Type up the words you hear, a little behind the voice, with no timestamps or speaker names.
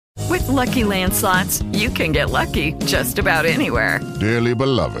Lucky Land Slots, you can get lucky just about anywhere. Dearly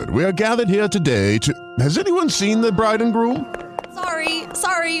beloved, we are gathered here today to... Has anyone seen the bride and groom?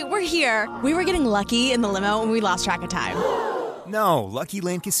 Sorry, we're here. We were getting lucky in the limo and we lost track of time. No, Lucky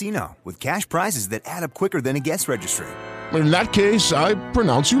Land Casino, with cash prizes that add up quicker than a guest registry. In that case, I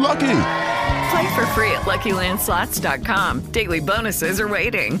pronounce you lucky. Play for free at LuckyLandSlots.com. Daily bonuses are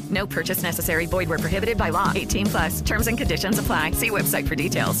waiting. No purchase necessary. Void where prohibited by law. 18 plus. Terms and conditions apply. See website for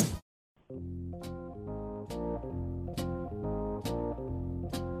details.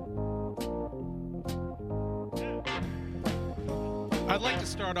 I'd like to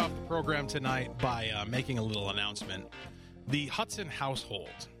start off the program tonight by making a little announcement. The Hudson household,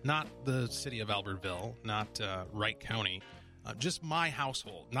 not the city of Albertville, not Wright County, just my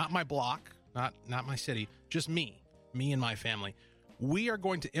household, not my block, not my city, just me and my family. We are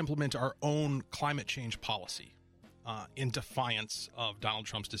going to implement our own climate change policy in defiance of Donald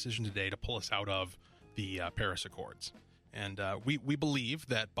Trump's decision today to pull us out of the Paris Accords. And we believe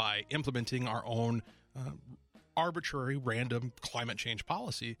that by implementing our own arbitrary, random climate change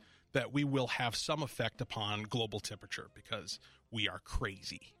policy, that we will have some effect upon global temperature because we are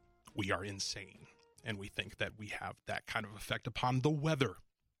crazy. We are insane. And we think that we have that kind of effect upon the weather.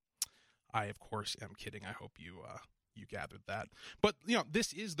 I, of course, am kidding. I hope you gathered that. But,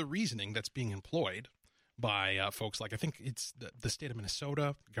 this is the reasoning that's being employed by folks like, I think it's the state of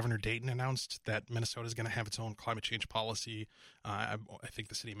Minnesota. Governor Dayton announced that Minnesota is going to have its own climate change policy. I think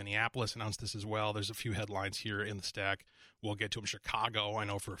the city of Minneapolis announced this as well. There's a few headlines here in the stack. We'll get to them. Chicago, I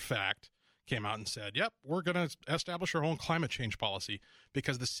know for a fact, came out and said, yep, we're going to establish our own climate change policy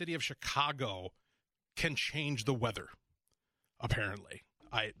because the city of Chicago can change the weather, apparently.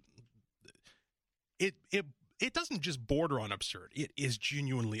 It doesn't just border on absurd. It is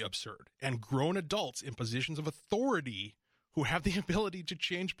genuinely absurd. And grown adults in positions of authority who have the ability to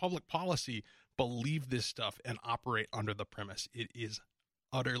change public policy believe this stuff and operate under the premise. It is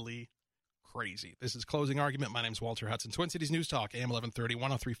utterly crazy. This is Closing Argument. My name is Walter Hudson. Twin Cities News Talk, AM 1130,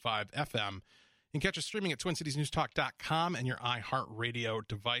 103.5 FM. You can catch us streaming at TwinCitiesNewsTalk.com and your iHeartRadio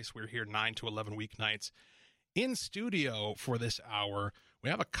device. We're here 9 to 11 weeknights. In studio for this hour, we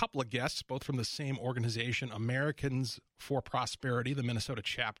have a couple of guests, both from the same organization, Americans for Prosperity, the Minnesota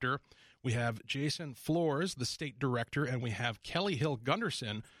chapter. We have Jason Flores, the state director, and we have Kelly Hill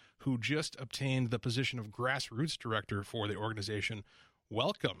Gunderson, who just obtained the position of grassroots director for the organization.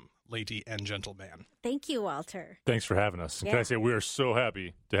 Welcome, lady and gentleman. Thank you, Walter. Thanks for having us. Yeah. Can I say we are so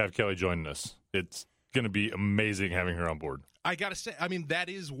happy to have Kelly joining us. It's going to be amazing having her on board. I got to say, that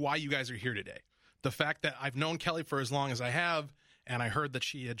is why you guys are here today. The fact that I've known Kelly for as long as I have, and I heard that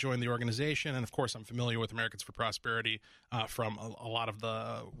she had joined the organization, and of course I'm familiar with Americans for Prosperity from a lot of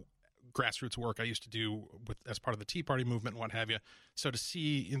the grassroots work I used to do as part of the Tea Party movement and what have you. So to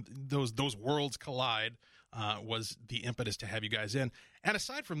see those worlds collide was the impetus to have you guys in. And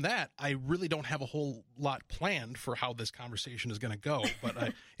aside from that, I really don't have a whole lot planned for how this conversation is going to go.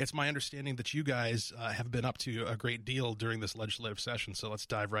 But it's my understanding that you guys have been up to a great deal during this legislative session. So let's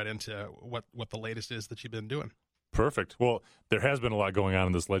dive right into what the latest is that you've been doing. Perfect. Well, there has been a lot going on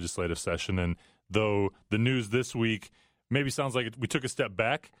in this legislative session, and though the news this week maybe sounds like we took a step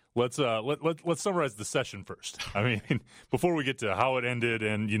back, let's summarize the session first. I mean, before we get to how it ended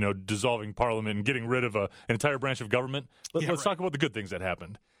and dissolving Parliament and getting rid of an entire branch of government, let's talk about the good things that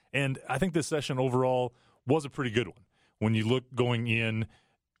happened. And I think this session overall was a pretty good one. When you look going in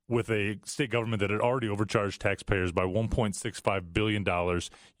with a state government that had already overcharged taxpayers by $1.65 billion,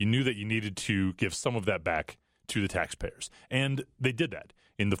 you knew that you needed to give some of that back to the taxpayers. And they did that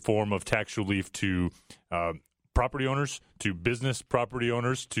in the form of tax relief to property owners, to business property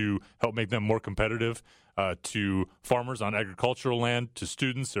owners to help make them more competitive, to farmers on agricultural land, to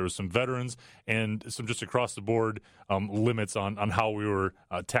students. There was some veterans, and some just across the board limits on how we were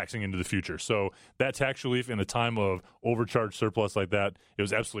taxing into the future. So that tax relief in a time of overcharged surplus like that, it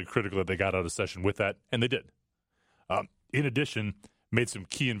was absolutely critical that they got out of session with that, and they did. In addition, made some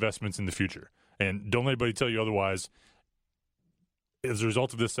key investments in the future. And don't let anybody tell you otherwise. As a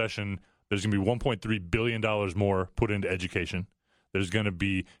result of this session, there's going to be $1.3 billion more put into education. There's going to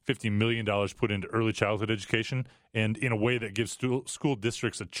be $50 million put into early childhood education, and in a way that gives school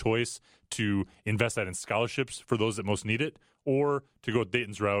districts a choice to invest that in scholarships for those that most need it, or to go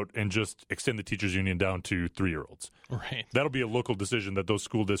Dayton's route and just extend the teachers union down to 3-year-olds. Right. That'll be a local decision that those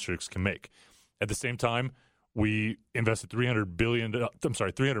school districts can make. At the same time, we invested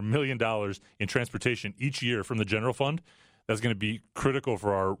 $300 million in transportation each year from the general fund. That's going to be critical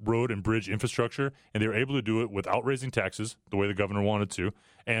for our road and bridge infrastructure, and they were able to do it without raising taxes, the way the governor wanted to,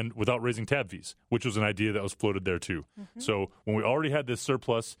 and without raising tab fees, which was an idea that was floated there too. So when we already had this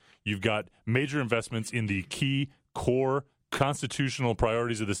surplus, you've got major investments in the key core constitutional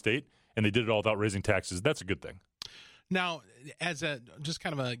priorities of the state, and they did it all without raising taxes. That's a good thing. Now, as just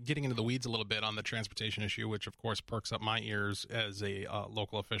kind of getting into the weeds a little bit on the transportation issue, which of course perks up my ears as a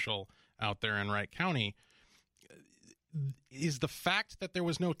local official out there in Wright County, is the fact that there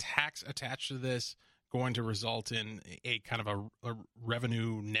was no tax attached to this going to result in a kind of a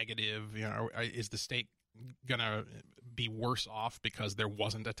revenue negative? You know, is the state going to be worse off because there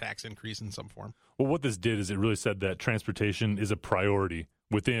wasn't a tax increase in some form? Well, what this did is it really said that transportation is a priority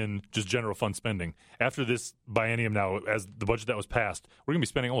within just general fund spending. After this biennium now, as the budget that was passed, we're going to be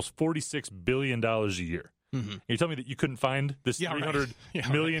spending almost $46 billion a year. Mm-hmm. You tell me that you couldn't find this $300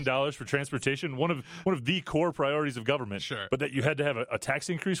 million for transportation, one of the core priorities of government, but that you had to have a tax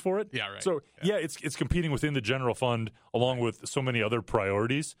increase for it? Yeah, right. So, it's competing within the general fund along with so many other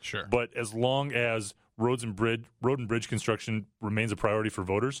priorities. Sure. But as long as road and bridge construction remains a priority for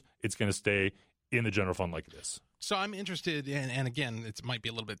voters, it's going to stay in the general fund like it is. So I'm interested in, and again, it might be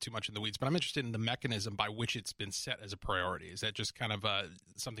a little bit too much in the weeds, but I'm interested in the mechanism by which it's been set as a priority. Is that just kind of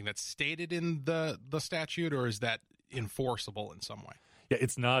something that's stated in the statute, or is that enforceable in some way? Yeah,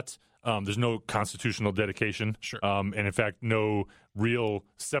 it's not. There's no constitutional dedication. Sure. And in fact, no real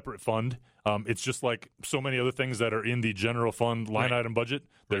separate fund. It's just like so many other things that are in the general fund line item budget.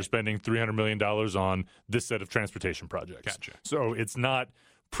 They're spending $300 million on this set of transportation projects. Gotcha. So it's not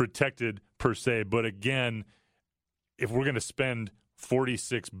protected per se. But again, if we're going to spend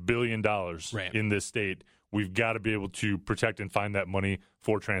 $46 billion in this state, we've got to be able to protect and find that money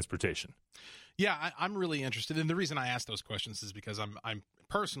for transportation. Yeah, I'm really interested. And the reason I ask those questions is because I'm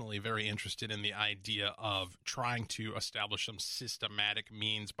personally very interested in the idea of trying to establish some systematic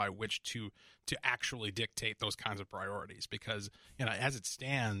means by which to actually dictate those kinds of priorities. Because, you know, as it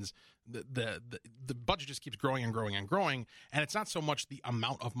stands, the budget just keeps growing and growing and growing, and it's not so much the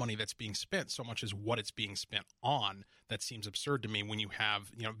amount of money that's being spent so much as what it's being spent on that seems absurd to me when you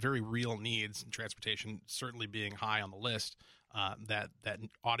have, you know, very real needs, and transportation certainly being high on the list. That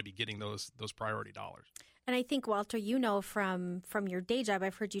ought to be getting those priority dollars. And I think, Walter, you know from your day job,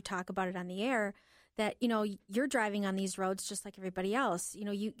 I've heard you talk about it on the air, that, you know, you're driving on these roads just like everybody else. You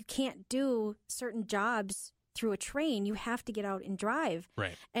know, you can't do certain jobs through a train. You have to get out and drive.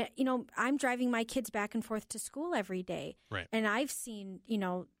 Right. You know, I'm driving my kids back and forth to school every day. Right. And I've seen, you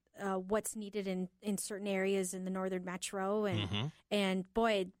know, what's needed in certain areas in the northern metro, and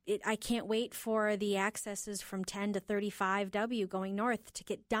boy, I can't wait for the accesses from 10 to 35W going north to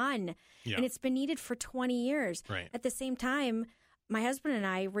get done. Yeah. And it's been needed for 20 years. Right. At the same time, my husband and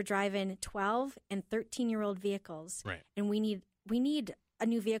I were driving 12 and 13-year-old vehicles, right. And we need a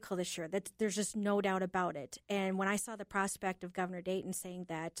new vehicle this year. There's just no doubt about it. And when I saw the prospect of Governor Dayton saying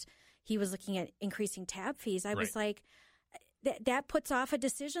that he was looking at increasing tab fees, I was like, that puts off a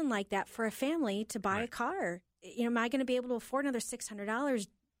decision like that for a family to buy a car. You know, am I going to be able to afford another $600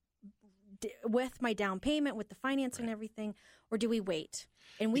 with my down payment, with the financing and everything, or do we wait?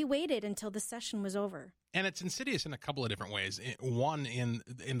 And we waited until the session was over. And it's insidious in a couple of different ways. One, in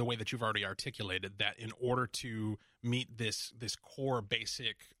the way that you've already articulated, that in order to meet this core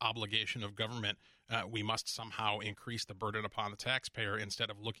basic obligation of government, we must somehow increase the burden upon the taxpayer instead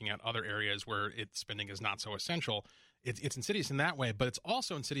of looking at other areas where its spending is not so essential. It's insidious in that way, but it's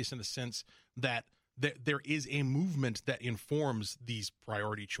also insidious in the sense that there is a movement that informs these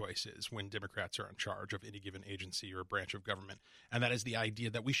priority choices when Democrats are in charge of any given agency or branch of government, and that is the idea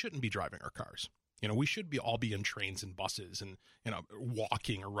that we shouldn't be driving our cars. You know, we should all be in trains and buses and, you know,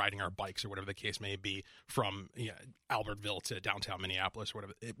 walking or riding our bikes or whatever the case may be from Albertville to downtown Minneapolis or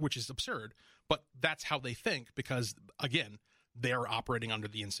whatever, which is absurd. But that's how they think because, again, they are operating under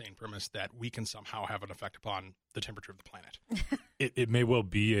the insane premise that we can somehow have an effect upon the temperature of the planet. It may well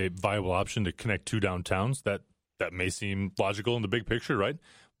be a viable option to connect two downtowns. That may seem logical in the big picture, right?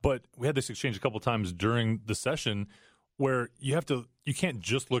 But we had this exchange a couple times during the session where you can't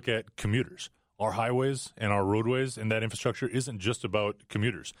just look at commuters. Our highways and our roadways and that infrastructure isn't just about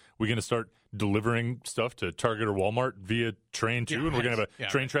commuters. We're going to start delivering stuff to Target or Walmart via train, too, and we're going to have a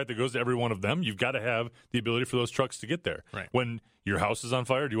train track that goes to every one of them. You've got to have the ability for those trucks to get there. Right. When your house is on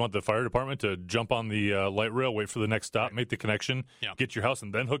fire, do you want the fire department to jump on the light rail, wait for the next stop, make the connection, get your house,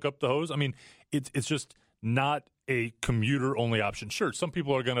 and then hook up the hose? I mean, it's just not a commuter-only option. Sure, some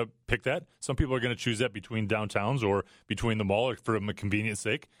people are going to pick that. Some people are going to choose that between downtowns or between the mall or for a convenience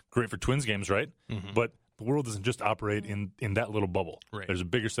sake. Great for Twins games, right? Mm-hmm. But the world doesn't just operate in that little bubble. Right. There's a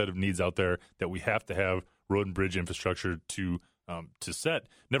bigger set of needs out there that we have to have road and bridge infrastructure to set.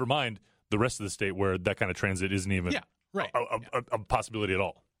 Never mind the rest of the state where that kind of transit isn't even a possibility at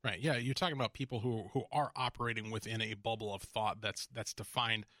all. Right. Yeah. You're talking about people who are operating within a bubble of thought that's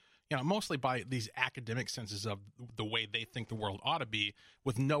defined, mostly by these academic senses of the way they think the world ought to be,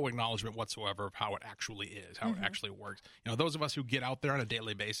 with no acknowledgement whatsoever of how it actually is, how it actually works. Those of us who get out there on a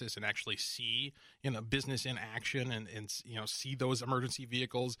daily basis and actually see, business in action and see those emergency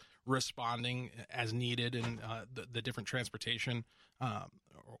vehicles responding as needed in the different transportation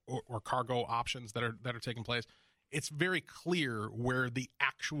or cargo options that are taking place. It's very clear where the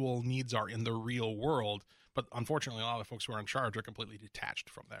actual needs are in the real world. But unfortunately, a lot of the folks who are in charge are completely detached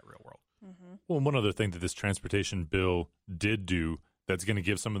from that real world. Mm-hmm. Well, one other thing that this transportation bill did do that's going to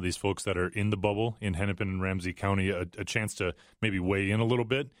give some of these folks that are in the bubble in Hennepin and Ramsey County a chance to maybe weigh in a little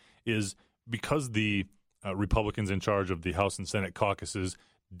bit is because the Republicans in charge of the House and Senate caucuses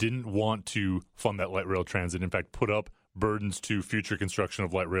didn't want to fund that light rail transit. In fact, put up burdens to future construction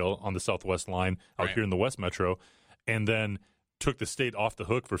of light rail on the Southwest line out here in the West Metro, and then took the state off the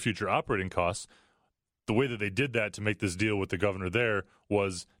hook for future operating costs. The way that they did that to make this deal with the governor there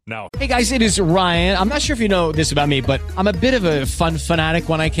was now. Hey, guys, it is Ryan. I'm not sure if you know this about me, but I'm a bit of a fun fanatic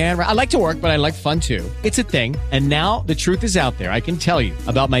when I can. I like to work, but I like fun, too. It's a thing. And now the truth is out there. I can tell you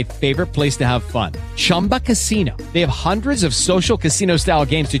about my favorite place to have fun, Chumba Casino. They have hundreds of social casino-style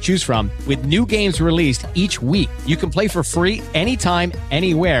games to choose from with new games released each week. You can play for free anytime,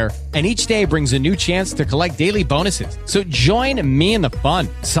 anywhere, and each day brings a new chance to collect daily bonuses. So join me in the fun.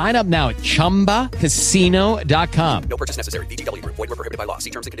 Sign up now at ChumbaCasino.com. No purchase necessary. VGW Group. Void where prohibited by law.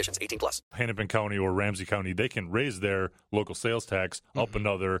 See terms and conditions. 18+. Hennepin County or Ramsey County, they can raise their local sales tax up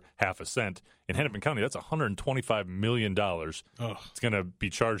another half a cent. In Hennepin County, that's $125 million. It's going to be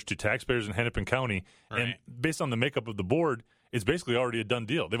charged to taxpayers in Hennepin County. Right. And based on the makeup of the board, it's basically already a done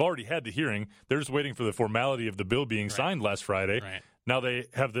deal. They've already had the hearing. They're just waiting for the formality of the bill being signed last Friday. Right. Now they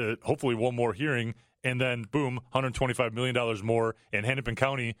have hopefully one more hearing, and then, boom, $125 million more, and Hennepin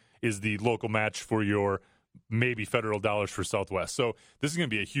County is the local match for your maybe federal dollars for Southwest. So this is going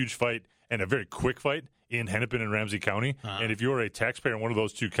to be a huge fight and a very quick fight in Hennepin and Ramsey County. And if you're a taxpayer in one of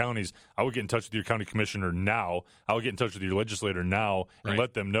those two counties, I would get in touch with your county commissioner now. I would get in touch with your legislator now and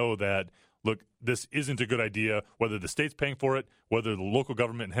let them know that, look, this isn't a good idea, whether the state's paying for it, whether the local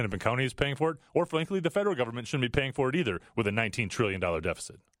government in Hennepin County is paying for it, or frankly, the federal government shouldn't be paying for it either with a $19 trillion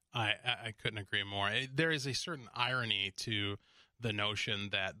deficit. I couldn't agree more. There is a certain irony to the notion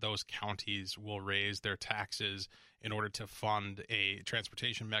that those counties will raise their taxes in order to fund a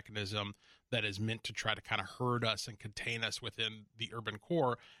transportation mechanism that is meant to try to kind of herd us and contain us within the urban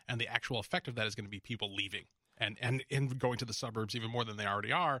core, and the actual effect of that is going to be people leaving and going to the suburbs even more than they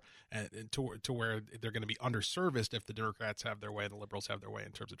already are, and to where they're going to be underserviced if the Democrats have their way and the liberals have their way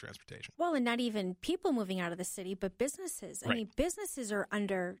in terms of transportation. Well, and not even people moving out of the city, but businesses. I mean, businesses are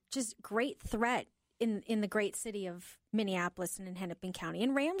under just great threat in the great city of Minneapolis and in Hennepin County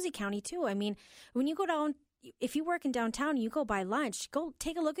and Ramsey County too. I mean, when you go down, if you work in downtown, you go buy lunch, go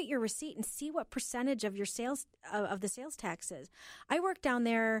take a look at your receipt and see what percentage of your sales of the sales tax is. I worked down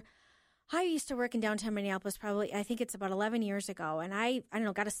there. I used to work in downtown Minneapolis probably, I think it's about 11 years ago. And I don't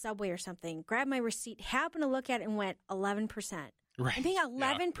know, got a Subway or something, grabbed my receipt, happened to look at it and went 11%. Right. I think 11%.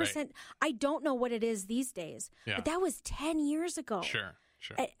 Yeah, right. I don't know what it is these days, but that was 10 years ago. Sure.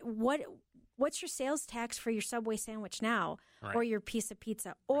 What's your sales tax for your Subway sandwich now, or your piece of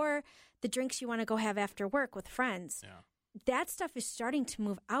pizza, or the drinks you want to go have after work with friends? Yeah. That stuff is starting to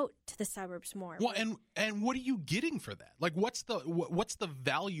move out to the suburbs more. Well, and what are you getting for that? Like, what's the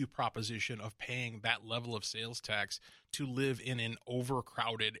value proposition of paying that level of sales tax to live in an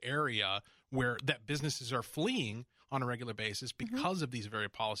overcrowded area where that businesses are fleeing on a regular basis because of these very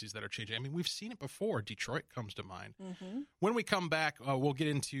policies that are changing? I mean, we've seen it before. Detroit comes to mind. When we come back, we'll get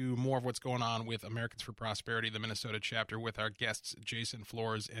into more of what's going on with Americans for Prosperity, the Minnesota chapter, with our guests Jason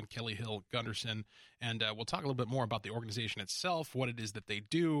Flores and Kelly Hill Gunderson. And we'll talk a little bit more about the organization itself, what it is that they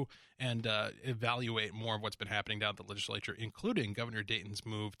do, and evaluate more of what's been happening down at the legislature, including Governor Dayton's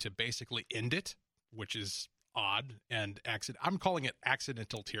move to basically end it, which is odd and I'm calling it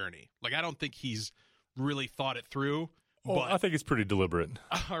accidental tyranny. Like, I don't think he's really thought it through. Well, but I think it's pretty deliberate.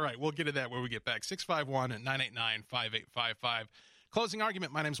 All right, we'll get to that when we get back. 651-989-5855. Closing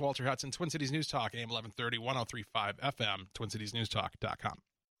argument. My name's Walter Hudson, Twin Cities News Talk, AM 1130, 103.5 FM, TwinCitiesNewsTalk.com.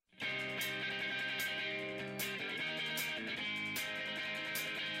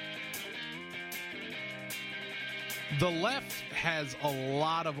 The left has a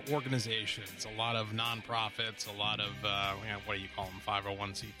lot of organizations, a lot of nonprofits, a lot of, what do you call them,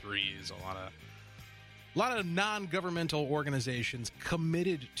 501c3s, a lot of A lot of non-governmental organizations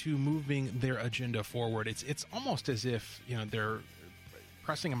committed to moving their agenda forward. It's almost as if, they're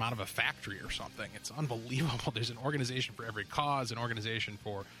pressing them out of a factory or something. It's unbelievable. There's an organization for every cause, an organization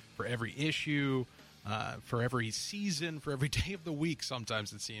for every issue, for every season, for every day of the week,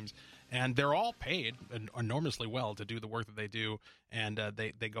 sometimes it seems. And they're all paid enormously well to do the work that they do. And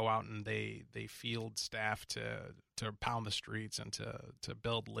they go out and they field staff to pound the streets and to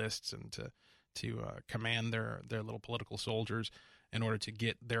build lists and to command their little political soldiers in order to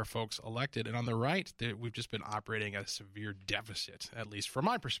get their folks elected. And on the right, we've just been operating at a severe deficit, at least from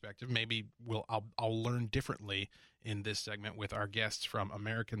my perspective. Maybe I'll learn differently in this segment with our guests from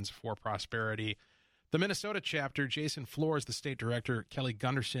Americans for Prosperity, the Minnesota chapter. Jason Flores, the state director, Kelly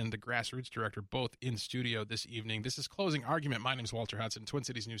Gunderson, the grassroots director, both in studio this evening. This is Closing Argument. My name is Walter Hudson, Twin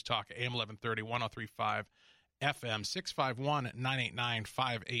Cities News Talk, AM 1130, 103.5 FM,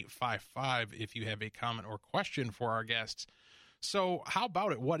 651-989-5855 if you have a comment or question for our guests. So how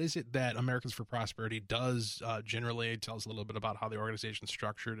about it? What is it that Americans for Prosperity does generally? Tell us a little bit about how the organization's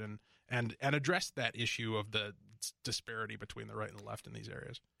structured and address that issue of the disparity between the right and the left in these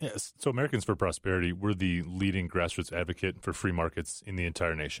areas. Yes. So Americans for Prosperity, we're the leading grassroots advocate for free markets in the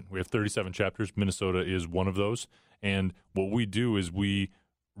entire nation. We have 37 chapters. Minnesota is one of those. And what we do is we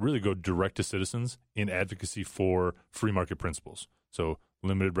really go direct to citizens in advocacy for free market principles. So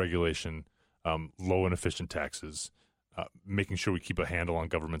limited regulation, low and efficient taxes, making sure we keep a handle on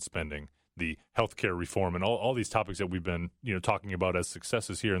government spending, the healthcare reform, and all these topics that we've been talking about as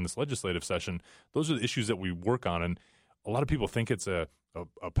successes here in this legislative session. Those are the issues that we work on, and a lot of people think it's a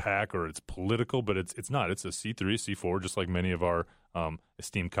PAC or it's political, but it's not. It's a C3, C4, just like many of our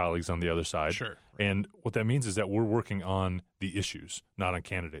esteemed colleagues on the other side. Sure. And what that means is that we're working on the issues, not on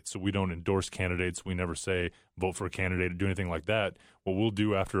candidates. So we don't endorse candidates. We never say vote for a candidate or do anything like that. What we'll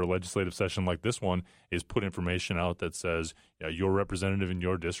do after a legislative session like this one is put information out that says, your representative in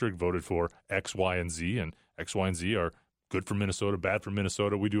your district voted for X, Y, and Z, and X, Y, and Z are good for Minnesota, bad for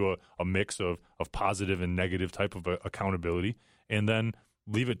Minnesota. We do a mix of positive and negative type of accountability, and then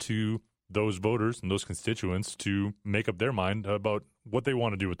leave it to those voters and those constituents to make up their mind about what they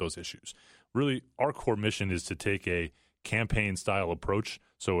want to do with those issues. Really, our core mission is to take a campaign-style approach.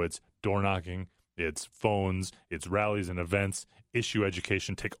 So it's door knocking, it's phones, it's rallies and events, issue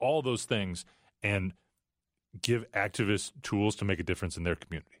education, take all those things and give activists tools to make a difference in their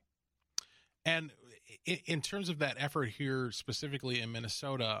community. And in terms of that effort here, specifically in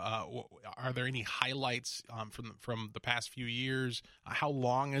Minnesota, are there any highlights from the past few years? How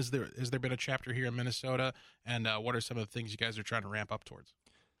long has there been a chapter here in Minnesota? And what are some of the things you guys are trying to ramp up towards?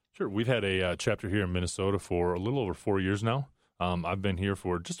 Sure. We've had a chapter here in Minnesota for a little over 4 years now. I've been here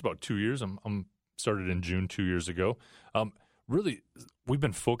for just about 2 years. I'm started in June 2 years ago. Really, we've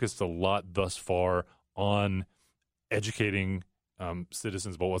been focused a lot thus far on educating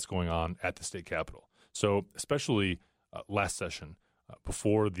citizens about what's going on at the state capitol. So especially last session,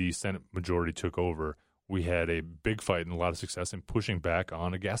 before the Senate majority took over, we had a big fight and a lot of success in pushing back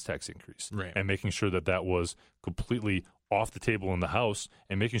on a gas tax increase, right, and making sure that was completely off the table in the House,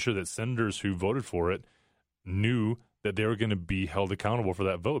 and making sure that senators who voted for it knew that they were going to be held accountable for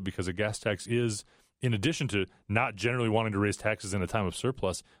that vote, because a gas tax is, in addition to not generally wanting to raise taxes in a time of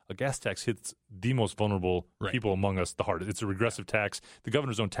surplus, a gas tax hits the most vulnerable people among us the hardest. It's a regressive tax. The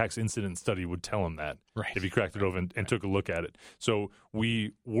governor's own tax incident study would tell him that if he cracked it open and took a look at it. So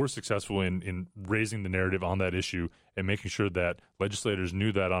we were successful in raising the narrative on that issue and making sure that legislators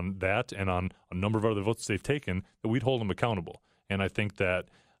knew that on that and on a number of other votes they've taken, that we'd hold them accountable. And I think that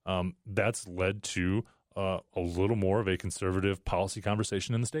that's led to a little more of a conservative policy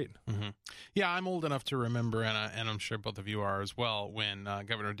conversation in the state. Mm-hmm. Yeah, I'm old enough to remember, and I'm sure both of you are as well, when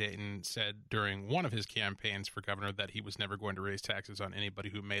Governor Dayton said during one of his campaigns for governor that he was never going to raise taxes on anybody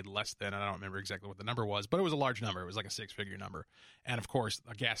who made less than, and I don't remember exactly what the number was, but it was a large number. It was like a six-figure number. And, of course,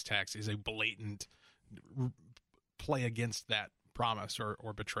 a gas tax is a blatant play against that promise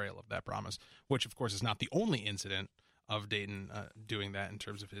or betrayal of that promise, which, of course, is not the only incident of Dayton doing that in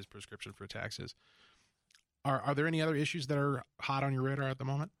terms of his prescription for taxes. Are there any other issues that are hot on your radar at the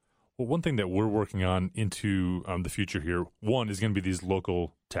moment? Well, one thing that we're working on into the future here, one is going to be these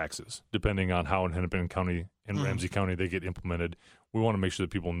local taxes. Depending on how in Hennepin County and Ramsey County they get implemented, we want to make sure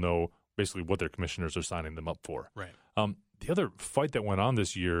that people know basically what their commissioners are signing them up for. Right. The other fight that went on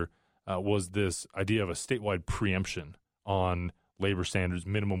this year was this idea of a statewide preemption on labor standards,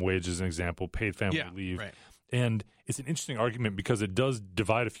 minimum wage as an example, paid family leave. Right. And it's an interesting argument because it does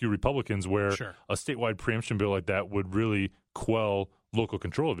divide a few Republicans where a statewide preemption bill like that would really quell local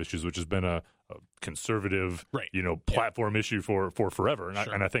control of issues, which has been a conservative, platform issue for forever,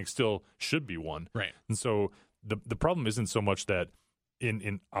 and I think still should be one. Right. And so the problem isn't so much that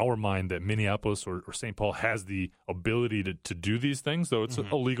in our mind that Minneapolis or St. Paul has the ability to do these things, though it's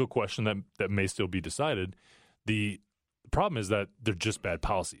a legal question that may still be decided. The problem is that they're just bad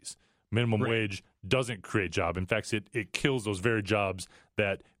policies. Minimum wage doesn't create job. In fact, it kills those very jobs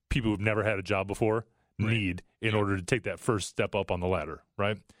that people who've never had a job before need in order to take that first step up on the ladder,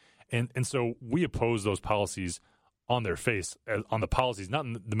 right? And so we oppose those policies on their face, on the policies, not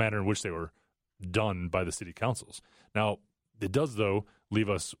in the manner in which they were done by the city councils. Now, it does, though, leave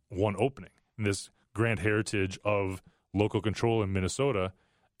us one opening in this grand heritage of local control in Minnesota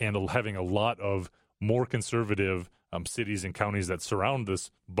and having a lot of more conservative cities and counties that surround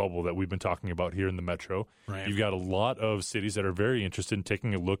this bubble that we've been talking about here in the metro. Right. You've got a lot of cities that are very interested in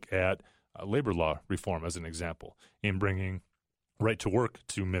taking a look at labor law reform, as an example, in bringing right to work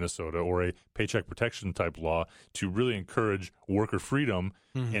to Minnesota or a paycheck protection type law to really encourage worker freedom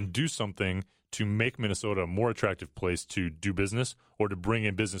and do something to make Minnesota a more attractive place to do business or to bring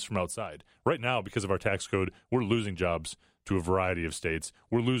in business from outside. Right now, because of our tax code, we're losing jobs to a variety of states.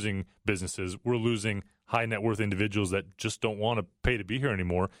 We're losing businesses. We're losing high net worth individuals that just don't want to pay to be here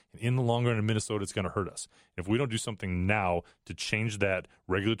anymore. And in the long run in Minnesota, it's going to hurt us. If we don't do something now to change that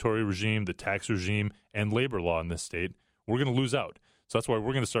regulatory regime, the tax regime, and labor law in this state, we're going to lose out. So that's why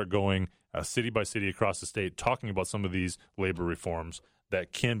we're going to start going city by city across the state, talking about some of these labor reforms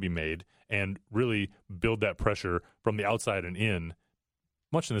that can be made and really build that pressure from the outside and in,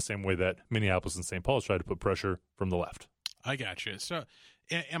 much in the same way that Minneapolis and St. Paul has tried to put pressure from the left. I got you. So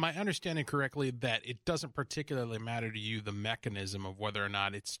am I understanding correctly that it doesn't particularly matter to you the mechanism of whether or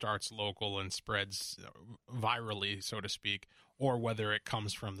not it starts local and spreads virally, so to speak, or whether it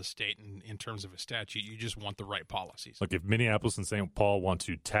comes from the state in terms of a statute? You just want the right policies. Look, if Minneapolis and St. Paul want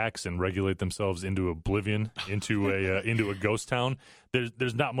to tax and regulate themselves into oblivion, into a ghost town,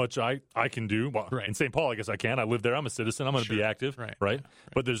 there's not much I can do. Well, in St. Paul, I guess I can. I live there. I'm a citizen. I'm going to be active, right?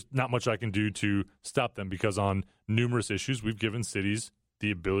 But there's not much I can do to stop them because on numerous issues, we've given cities the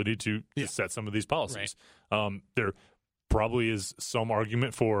ability to set some of these policies. There probably is some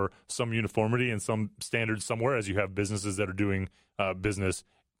argument for some uniformity and some standards somewhere, as you have businesses that are doing business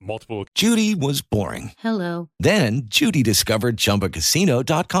multiple. Judy was boring. Hello. Then Judy discovered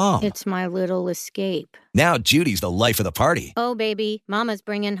ChumbaCasino.com. It's my little escape. Now Judy's the life of the party. Oh, baby, mama's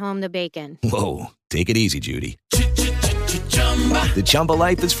bringing home the bacon. Whoa, take it easy, Judy. The Chumba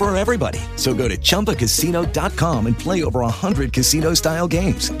life is for everybody. So go to ChumbaCasino.com and play over 100 casino-style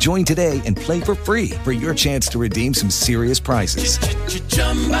games. Join today and play for free for your chance to redeem some serious prizes.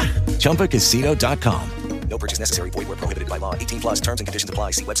 ChumbaCasino.com. No purchase necessary. Void where prohibited by law. 18+ terms and conditions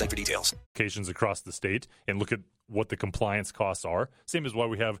apply. See website for details. Locations across the state and look at what the compliance costs are. Same as why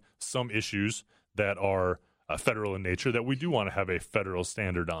we have some issues that are federal in nature that we do want to have a federal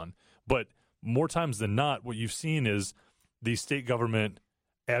standard on. But more times than not, what you've seen is the state government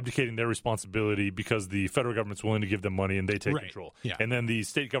abdicating their responsibility because the federal government's willing to give them money and they take control. Yeah. And then the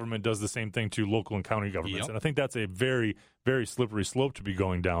state government does the same thing to local and county governments. And I think that's a very, very slippery slope to be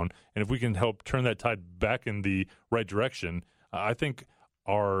going down. And if we can help turn that tide back in the right direction, I think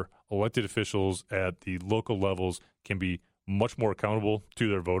our elected officials at the local levels can be much more accountable to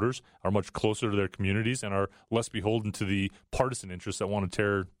their voters, are much closer to their communities, and are less beholden to the partisan interests that want to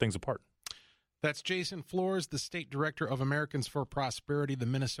tear things apart. That's Jason Flores, the State Director of Americans for Prosperity, the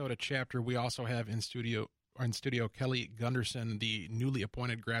Minnesota chapter. We also have in studio Kelly Gunderson, the newly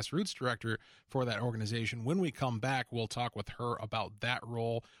appointed Grassroots Director for that organization. When we come back, we'll talk with her about that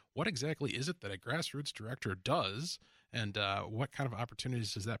role. What exactly is it that a Grassroots Director does, and what kind of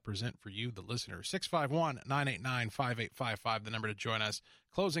opportunities does that present for you, the listener? 651-989-5855, the number to join us.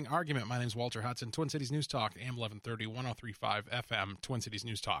 Closing argument. My name is Walter Hudson, Twin Cities News Talk, AM 1130, 103.5 FM,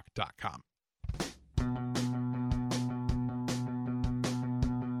 TwinCitiesNewsTalk.com.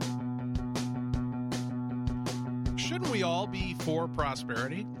 Shouldn't we all be for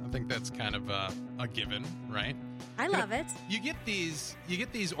prosperity? I think that's kind of a given, right? I love it. You get these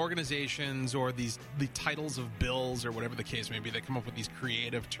organizations or the titles of bills or whatever the case may be that come up with these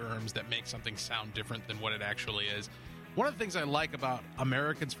creative terms that make something sound different than what it actually is. One of the things I like about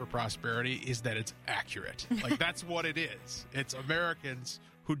Americans for Prosperity is that it's accurate. Like, that's what it is. It's Americans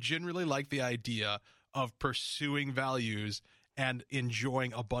who generally like the idea of pursuing values and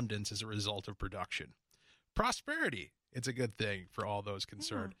enjoying abundance as a result of production. Prosperity, it's a good thing for all those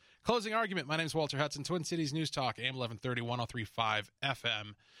concerned. Closing argument. My name is Walter Hudson, Twin Cities News Talk, AM 1130, 103.5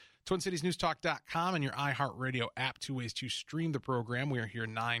 FM, TwinCitiesNewsTalk.com, and your iHeartRadio app. 2 ways to stream the program. We are here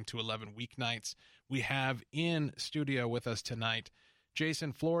 9 to 11 weeknights. We have in studio with us tonight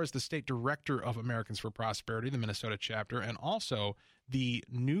Jason Flores, the state director of Americans for Prosperity, the Minnesota chapter, and also the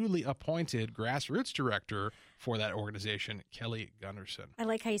newly appointed grassroots director for that organization, Kelly Gunderson. I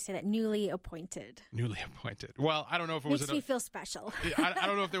like how you say that, newly appointed. Newly appointed. Well, I don't know if it was... Makes me feel special. I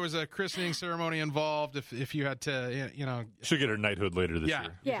don't know if there was a christening ceremony involved, if you had to, you know... She'll get her knighthood later this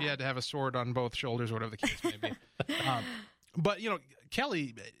year. Yeah, if you had to have a sword on both shoulders, whatever the case may be. But, you know,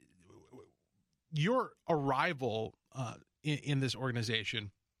 Kelly, your arrival in this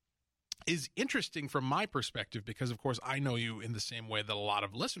organization is interesting from my perspective because, of course, I know you in the same way that a lot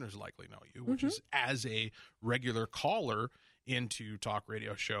of listeners likely know you, which is as a regular caller into talk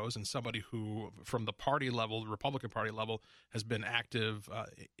radio shows and somebody who, from the party level, the Republican Party level, has been active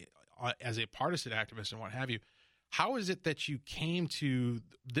as a partisan activist and what have you. How is it that you came to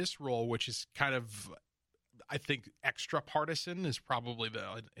this role, which is kind of, I think, extra partisan is probably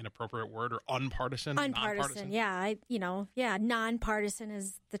the inappropriate word, or unpartisan? Unpartisan, yeah. Nonpartisan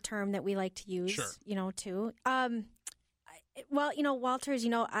is the term that we like to use, too. Well, Walters,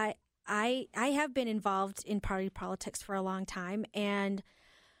 I have been involved in party politics for a long time, and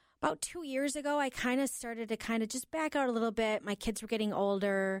about 2 years ago, I kind of started to just back out a little bit. My kids were getting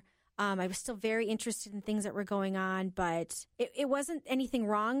older. I was still very interested in things that were going on, but it wasn't anything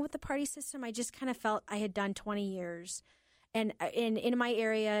wrong with the party system. I just kind of felt I had done 20 years. And in my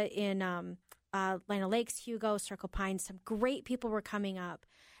area, in Lino Lakes, Hugo, Circle Pines, some great people were coming up,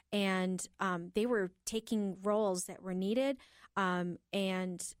 and they were taking roles that were needed.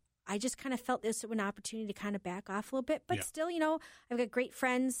 And I just kind of felt this was an opportunity to kind of back off a little bit. But still, I've got great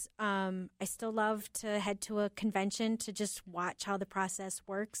friends. I still love to head to a convention to just watch how the process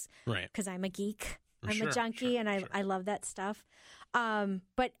works. Right. Because I'm a geek. I'm a junkie, and I love that stuff.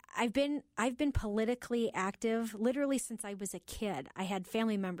 But I've been politically active literally since I was a kid. I had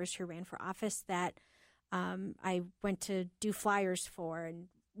family members who ran for office that I went to do flyers for, and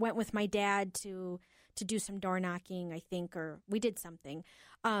went with my dad to do some door knocking, I think, or we did something.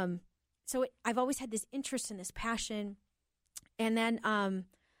 So I've always had this interest and this passion. And then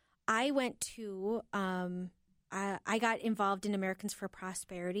I went to, I got involved in Americans for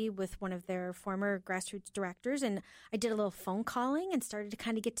Prosperity with one of their former grassroots directors. And I did a little phone calling and started to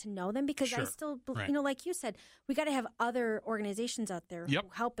kind of get to know them because I still, like you said, we got to have other organizations out there who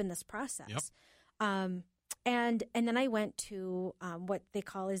help in this process. And then I went to what they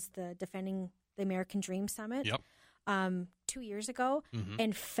call is the Defending the American Dream Summit 2 years ago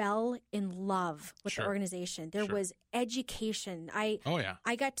and fell in love with the organization. There was education. I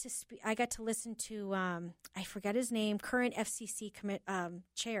got to listen to I forget his name, current FCC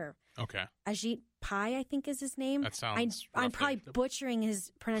chair. Okay. Ajit Pai, I think is his name. That sounds I'm probably butchering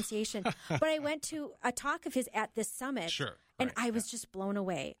his pronunciation. But I went to a talk of his at this summit. And I was just blown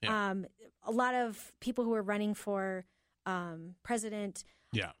away. A lot of people who were running for president.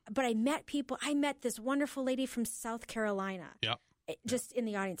 But I met people. I met this wonderful lady from South Carolina. Just in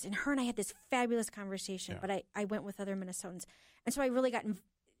the audience. And her and I had this fabulous conversation. But I went with other Minnesotans. And so I really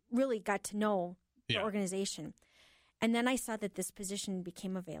got to know the organization. And then I saw that this position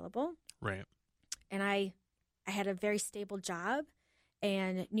became available. Right. And I had a very stable job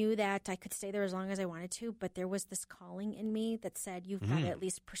and knew that I could stay there as long as I wanted to. But there was this calling in me that said, you've got to at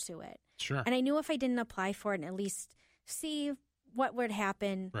least pursue it. Sure. And I knew if I didn't apply for it and at least see what would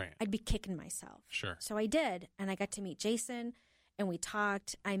happen, I'd be kicking myself. Sure. So I did. And I got to meet Jason and we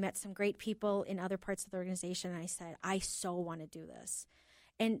talked. I met some great people in other parts of the organization. And I said, I so want to do this.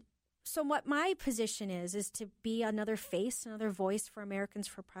 And so what my position is to be another face, another voice for Americans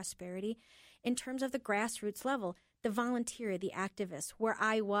for Prosperity in terms of the grassroots level, the volunteer, the activist, where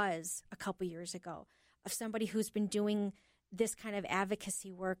I was a couple years ago, of somebody who's been doing this kind of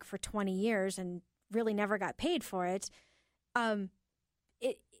advocacy work for 20 years and really never got paid for it.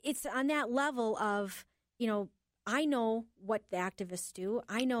 It's on that level of, I know what the activists do.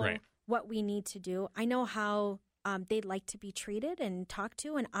 I know what we need to do. I know how they'd like to be treated and talked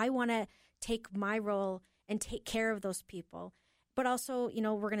to. And I want to take my role and take care of those people. But also,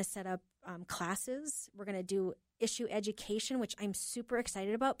 we're going to set up classes. We're going to do issue education, which I'm super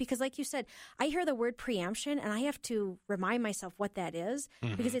excited about. Because like you said, I hear the word preemption and I have to remind myself what that is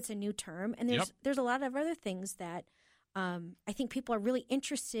because it's a new term. And there's a lot of other things that I think people are really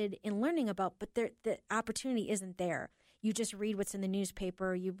interested in learning about, but the opportunity isn't there. You just read what's in the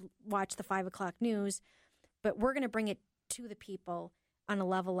newspaper, you watch the 5 o'clock news, but we're going to bring it to the people on a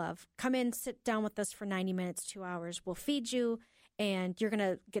level of come in, sit down with us for 90 minutes, 2 hours. We'll feed you and you're going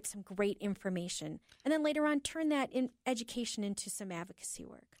to get some great information. And then later on, turn that education into some advocacy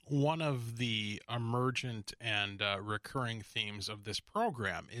work. One of the emergent and recurring themes of this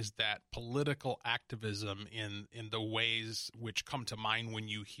program is that political activism in the ways which come to mind when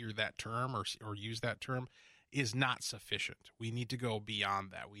you hear that term or use that term is not sufficient. We need to go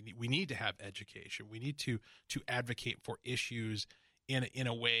beyond that. We need to have education. We need to advocate for issues in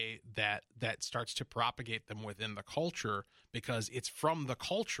a way that starts to propagate them within the culture, because it's from the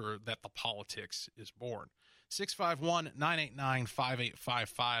culture that the politics is born.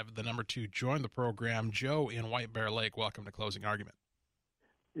 651-989-5855, the number to join the program. Joe in White Bear Lake, welcome to Closing Argument.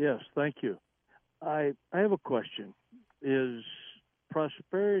 Yes, thank you. I have a question. Is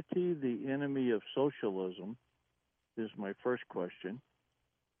prosperity the enemy of socialism? Is my first question.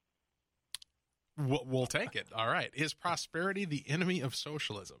 We'll take it. All right. Is prosperity the enemy of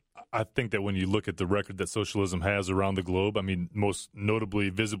socialism? I think that when you look at the record that socialism has around the globe, I mean, most notably,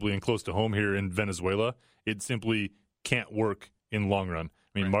 visibly, and close to home here in Venezuela, it simply can't work in long run.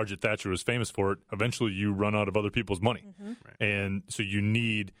 I mean, Margaret Thatcher was famous for it. Eventually, you run out of other people's money. And so you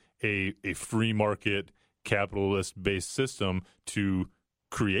need a free market, capitalist-based system to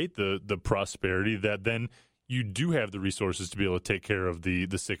create the prosperity that then you do have the resources to be able to take care of the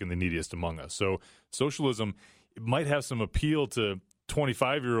sick and the neediest among us. So socialism might have some appeal to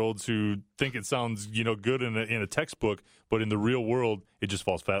 25-year-olds who think it sounds, good in a textbook, but in the real world, it just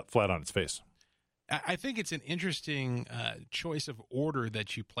falls flat on its face. I think it's an interesting choice of order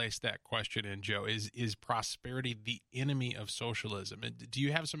that you place that question in, Joe. Is prosperity the enemy of socialism? Do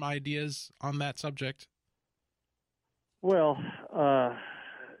you have some ideas on that subject? Well,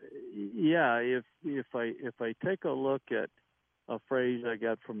 yeah, if I take a look at a phrase I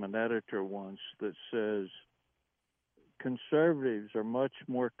got from an editor once that says conservatives are much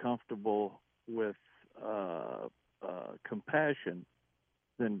more comfortable with compassion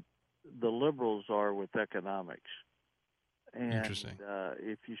than the liberals are with economics. And interesting.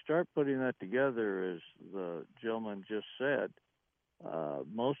 If you start putting that together, as the gentleman just said,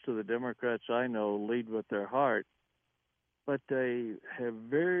 most of the Democrats I know lead with their heart, but they have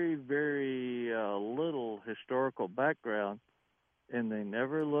very, very little historical background, and they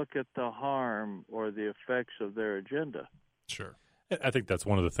never look at the harm or the effects of their agenda. Sure. I think that's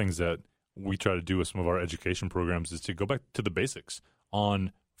one of the things that we try to do with some of our education programs is to go back to the basics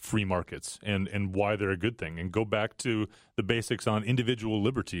on free markets and why they're a good thing, and go back to the basics on individual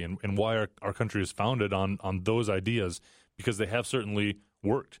liberty and why our country is founded on those ideas, because they have certainly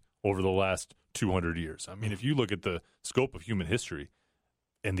worked over the last 200 years. I mean, if you look at the scope of human history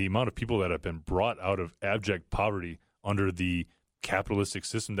and the amount of people that have been brought out of abject poverty under the capitalistic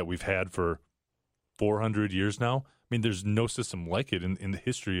system that we've had for 400 years now, I mean, there's no system like it in the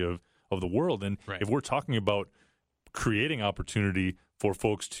history of the world. And if we're talking about creating opportunity for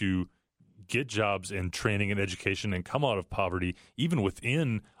folks to get jobs and training and education and come out of poverty, even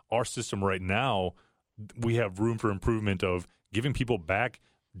within our system right now, we have room for improvement of giving people back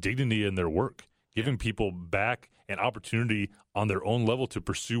dignity in their work, giving people back an opportunity on their own level to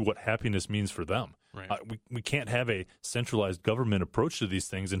pursue what happiness means for them. Right. We can't have a centralized government approach to these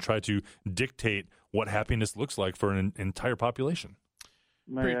things and try to dictate what happiness looks like for an entire population.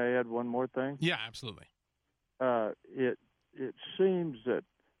 May I add one more thing? Yeah, absolutely. It seems that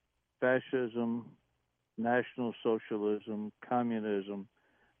fascism, National Socialism, communism,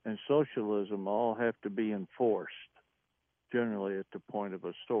 and socialism all have to be enforced, generally at the point of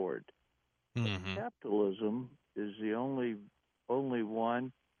a sword. Mm-hmm. Capitalism is the only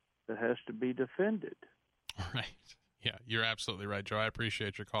one that has to be defended. Right. Yeah, you're absolutely right, Joe. I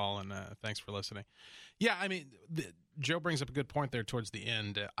appreciate your call, and thanks for listening. Yeah, I mean, Joe brings up a good point there towards the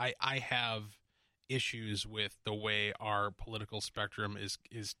end. I have issues with the way our political spectrum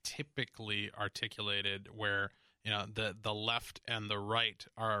is typically articulated, where the left and the right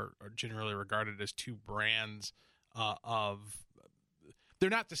are generally regarded as two brands of. They're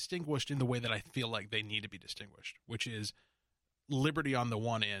not distinguished in the way that I feel like they need to be distinguished, which is liberty on the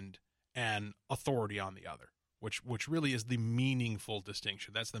one end and authority on the other, which really is the meaningful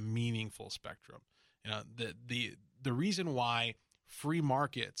distinction. That's the meaningful spectrum. The reason why free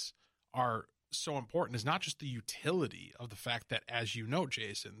markets are so important is not just the utility of the fact that, as you know,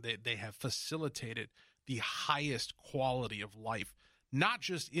 Jason, they have facilitated the highest quality of life, not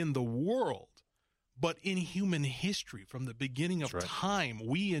just in the world, but in human history. From the beginning of time,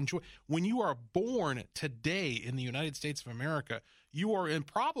 we enjoy. When you are born today in the United States of America, you are in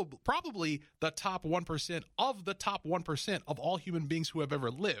probably the top 1% of the top 1% of all human beings who have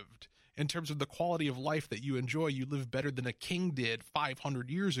ever lived. In terms of the quality of life that you enjoy, you live better than a king did 500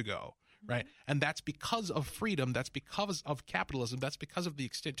 years ago, right? And that's because of freedom. That's because of capitalism. That's because of the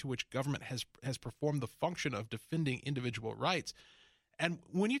extent to which government has performed the function of defending individual rights. And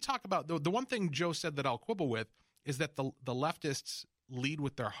when you talk about the one thing Joe said that I'll quibble with is that the leftists lead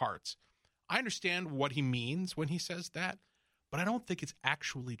with their hearts. I understand what he means when he says that, but I don't think it's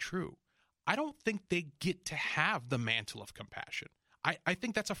actually true. I don't think they get to have the mantle of compassion. I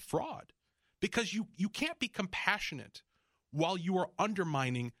think that's a fraud, because you can't be compassionate while you are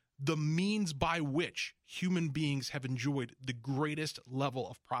undermining the means by which human beings have enjoyed the greatest level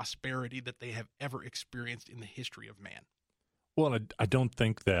of prosperity that they have ever experienced in the history of man. Well, I don't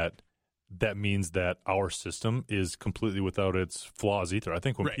think that means that our system is completely without its flaws either. I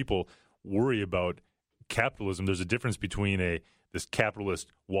think when people worry about capitalism, there's a difference between this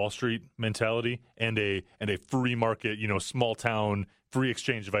capitalist Wall Street mentality and a free market, small town, free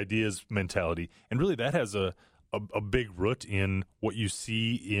exchange of ideas mentality. And really that has a big root in what you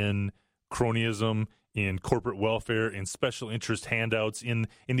see in cronyism, in corporate welfare, in special interest handouts, in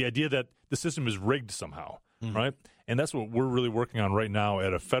the idea that the system is rigged somehow, right? And that's what we're really working on right now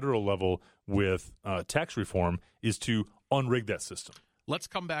at a federal level with tax reform, is to unrig that system. Let's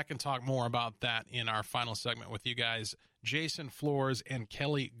come back and talk more about that in our final segment with you guys. Jason Flores and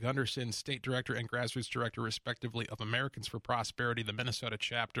Kelly Gunderson, State Director and Grassroots Director, respectively, of Americans for Prosperity, the Minnesota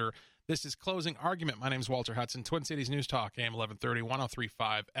chapter. This is Closing Argument. My name is Walter Hudson, Twin Cities News Talk, AM 1130,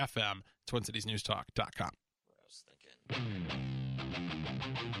 103.5 FM, TwinCitiesNewsTalk.com. I was thinking.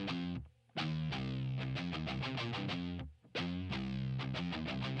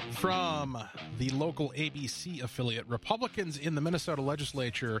 From the local ABC affiliate, Republicans in the Minnesota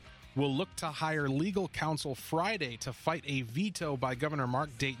legislature will look to hire legal counsel Friday to fight a veto by Governor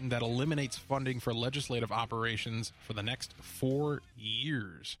Mark Dayton that eliminates funding for legislative operations for the next 4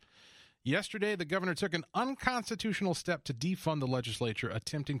 years. Yesterday, the governor took an unconstitutional step to defund the legislature,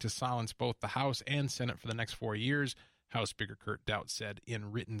 attempting to silence both the House and Senate for the next 4 years, House Speaker Kurt Daudt said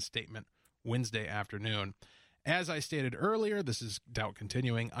in written statement Wednesday afternoon. As I stated earlier, this is Daudt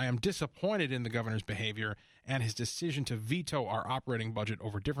continuing, I am disappointed in the governor's behavior and his decision to veto our operating budget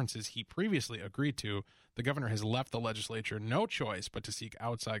over differences he previously agreed to. The governor has left the legislature no choice but to seek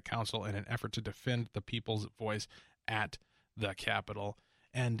outside counsel in an effort to defend the people's voice at the Capitol.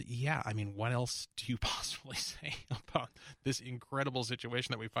 And yeah, I mean, what else do you possibly say about this incredible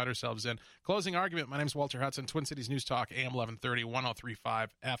situation that we find ourselves in? Closing Argument. My name is Walter Hudson, Twin Cities News Talk, AM 1130, 103.5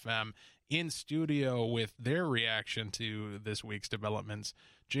 FM. In studio with their reaction to this week's developments,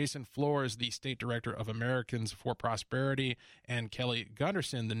 Jason Flores, the State Director of Americans for Prosperity, and Kelly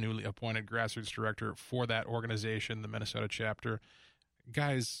Gunderson, the newly appointed Grassroots Director for that organization, the Minnesota chapter.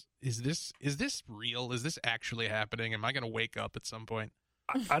 Guys, is this real? Is this actually happening? Am I going to wake up at some point?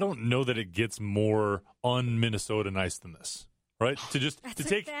 I don't know that it gets more un-Minnesota nice than this, right? That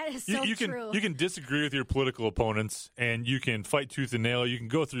is so true. You can disagree with your political opponents, and you can fight tooth and nail. You can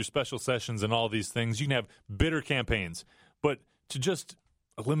go through special sessions and all these things. You can have bitter campaigns, but to just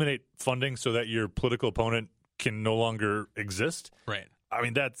eliminate funding so that your political opponent can no longer exist, right? I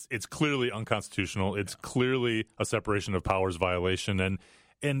mean, it's clearly unconstitutional. It's clearly a separation of powers violation,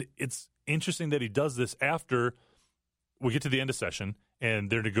 and it's interesting that he does this after we get to the end of session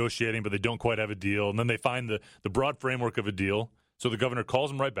and they're negotiating, but they don't quite have a deal. And then they find the broad framework of a deal. So the governor calls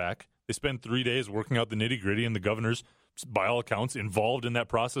them right back. They spend 3 days working out the nitty-gritty, and the governor's, by all accounts, involved in that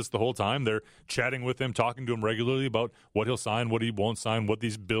process the whole time. They're chatting with him, talking to him regularly about what he'll sign, what he won't sign, what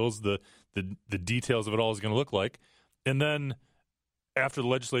these bills, the details of it all is going to look like. And then after the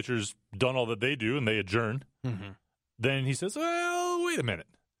legislature's done all that they do and they adjourn, then he says, well, wait a minute.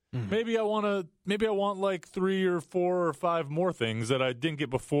 Maybe I want like 3 or 4 or 5 more things that I didn't get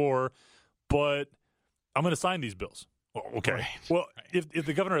before, but I'm going to sign these bills. Well, okay. Right. Well, if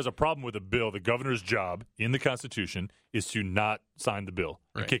the governor has a problem with a bill, the governor's job in the Constitution is to not sign the bill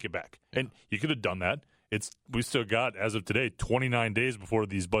and kick it back. Yeah. And he could have done that. We still got, as of today, 29 days before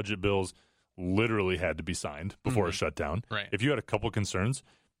these budget bills literally had to be signed before a shutdown. Right. If you had a couple concerns,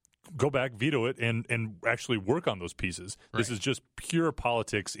 go back, veto it, and actually work on those pieces. Right. This is just pure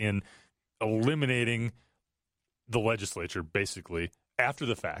politics in eliminating the legislature, basically, after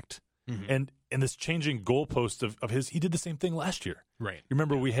the fact. And this changing goalpost of his, he did the same thing last year. Right. You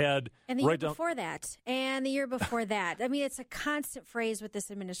remember we had... And the year before that. And the year before that. I mean, it's a constant phrase with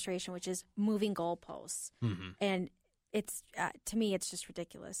this administration, which is moving goalposts. And it's to me, it's just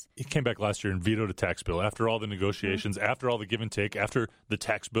ridiculous. He came back last year and vetoed a tax bill after all the negotiations, after all the give and take, after the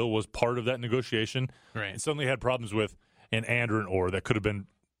tax bill was part of that negotiation. Right. And suddenly had problems with an and or an or that could have been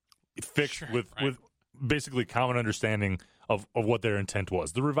fixed with basically common understanding of what their intent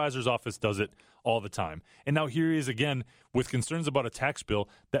was. The revisor's office does it all the time. And now here he is again with concerns about a tax bill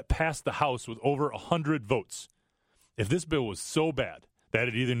that passed the House with over 100 votes. If this bill was so bad that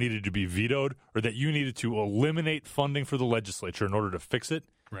it either needed to be vetoed or that you needed to eliminate funding for the legislature in order to fix it,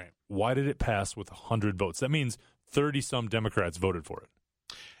 right? Why did it pass with 100 votes? That means 30-some Democrats voted for it.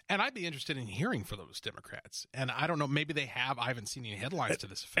 And I'd be interested in hearing from those Democrats. And I don't know, maybe they have. I haven't seen any headlines to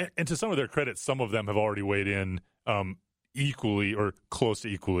this effect. And to some of their credit, some of them have already weighed in equally or close to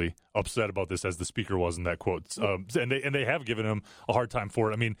equally upset about this as the speaker was in that quote. And they have given him a hard time for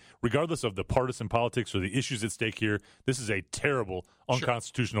it. I mean, regardless of the partisan politics or the issues at stake here, this is a terrible,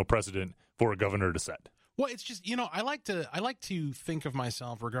 unconstitutional precedent for a governor to set. Well, it's just, I like to think of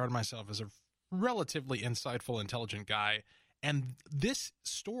myself, regard myself as a relatively insightful, intelligent guy. And this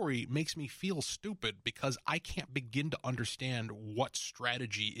story makes me feel stupid because I can't begin to understand what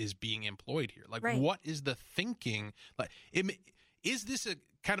strategy is being employed here. Like, what is the thinking? Like, is this a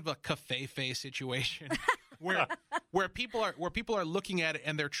kind of a covfefe situation where people are looking at it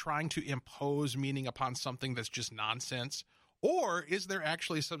and they're trying to impose meaning upon something that's just nonsense? Or is there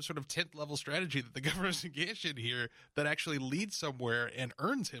actually some sort of 10th level strategy that the governor's engaged in here that actually leads somewhere and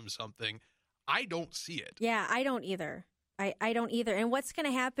earns him something? I don't see it. Yeah, I don't either. I don't either. And what's going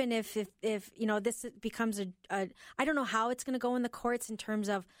to happen if this becomes a I don't know how it's going to go in the courts in terms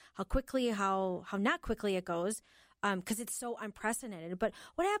of how quickly, how not quickly it goes, because it's so unprecedented. But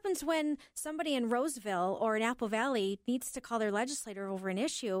what happens when somebody in Roseville or in Apple Valley needs to call their legislator over an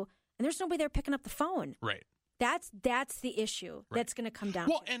issue and there's nobody there picking up the phone? Right. That's the issue that's going to come down.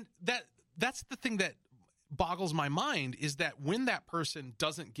 Well, and that's the thing that boggles my mind is that when that person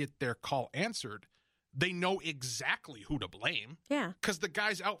doesn't get their call answered, they know exactly who to blame. Yeah. Because the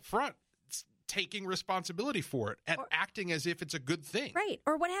guy's out front taking responsibility for it and acting as if it's a good thing. Right.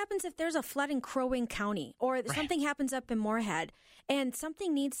 Or what happens if there's a flood in Crow Wing County or something happens up in Moorhead and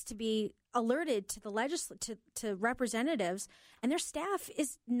something needs to be alerted to the to representatives and their staff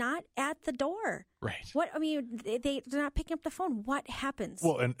is not at the door. Right. They're not picking up the phone. What happens?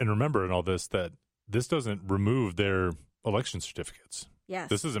 Well, and remember in all this that this doesn't remove their election certificates. Yes.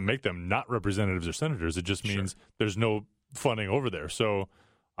 This doesn't make them not representatives or senators. It just means there's no funding over there. So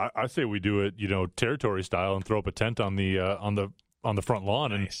I say we do it, territory style and throw up a tent on the front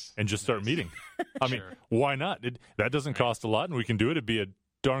lawn and just start meeting. I mean, why not? That doesn't cost a lot, and we can do it. It'd be a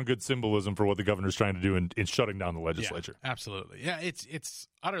darn good symbolism for what the governor's trying to do in shutting down the legislature. Yeah, absolutely. Yeah, it's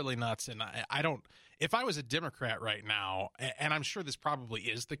utterly nuts, and I don't. If I was a Democrat right now, and I'm sure this probably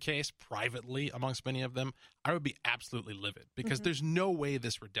is the case privately amongst many of them, I would be absolutely livid because there's no way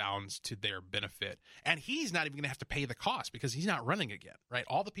this redounds to their benefit. And he's not even going to have to pay the cost because he's not running again, right?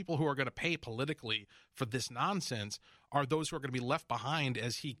 All the people who are going to pay politically for this nonsense are those who are going to be left behind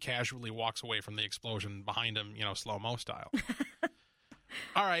as he casually walks away from the explosion behind him, slow-mo style.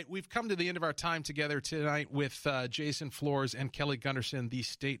 All right, we've come to the end of our time together tonight with Jason Flores and Kelly Gunderson, the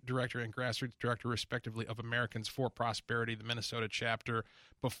state director and grassroots director, respectively, of Americans for Prosperity, the Minnesota chapter.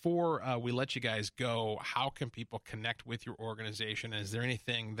 Before we let you guys go, how can people connect with your organization? And is there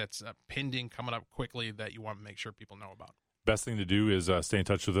anything that's pending, coming up quickly that you want to make sure people know about? Best thing to do is stay in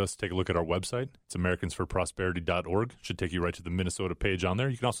touch with us. Take a look at our website. It's americansforprosperity.org. Should take you right to the Minnesota page on there.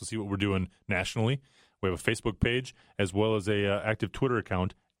 You can also see what we're doing nationally. We have a Facebook page as well as a active Twitter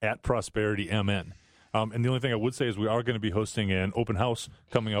account at ProsperityMN. And the only thing I would say is we are going to be hosting an open house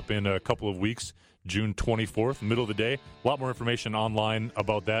coming up in a couple of weeks, June 24th, middle of the day. A lot more information online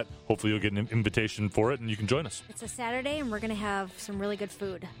about that. Hopefully you'll get an invitation for it and you can join us. It's a Saturday and we're going to have some really good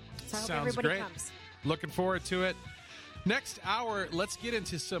food. So I hope everybody comes. Looking forward to it. Next hour, let's get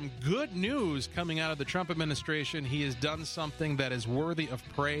into some good news coming out of the Trump administration. He has done something that is worthy of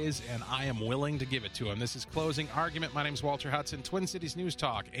praise, and I am willing to give it to him. This is Closing Argument. My name is Walter Hudson, Twin Cities News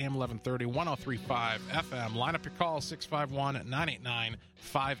Talk, AM 1130, 103.5 FM. Line up your call, 651-989-5855,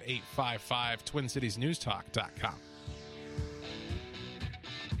 TwinCitiesNewsTalk.com.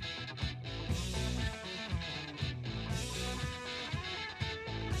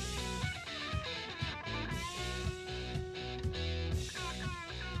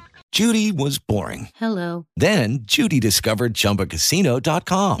 Judy was boring. Hello. Then Judy discovered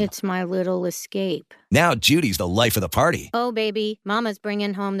ChumbaCasino.com. It's my little escape. Now Judy's the life of the party. Oh, baby, mama's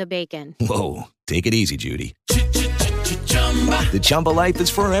bringing home the bacon. Whoa, take it easy, Judy. The Chumba life is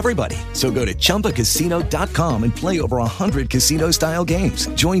for everybody. So go to ChumbaCasino.com and play over 100 casino-style games.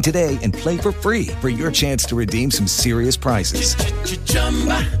 Join today and play for free for your chance to redeem some serious prizes.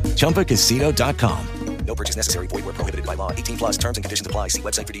 ChumbaCasino.com. No purchase necessary. Void where prohibited by law. 18+ terms and conditions apply. See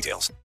website for details.